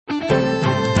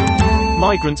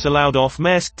Migrants allowed off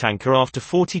Maersk tanker after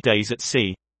 40 days at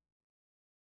sea.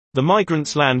 The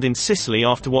migrants land in Sicily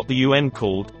after what the UN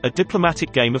called a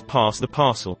diplomatic game of pass the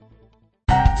parcel.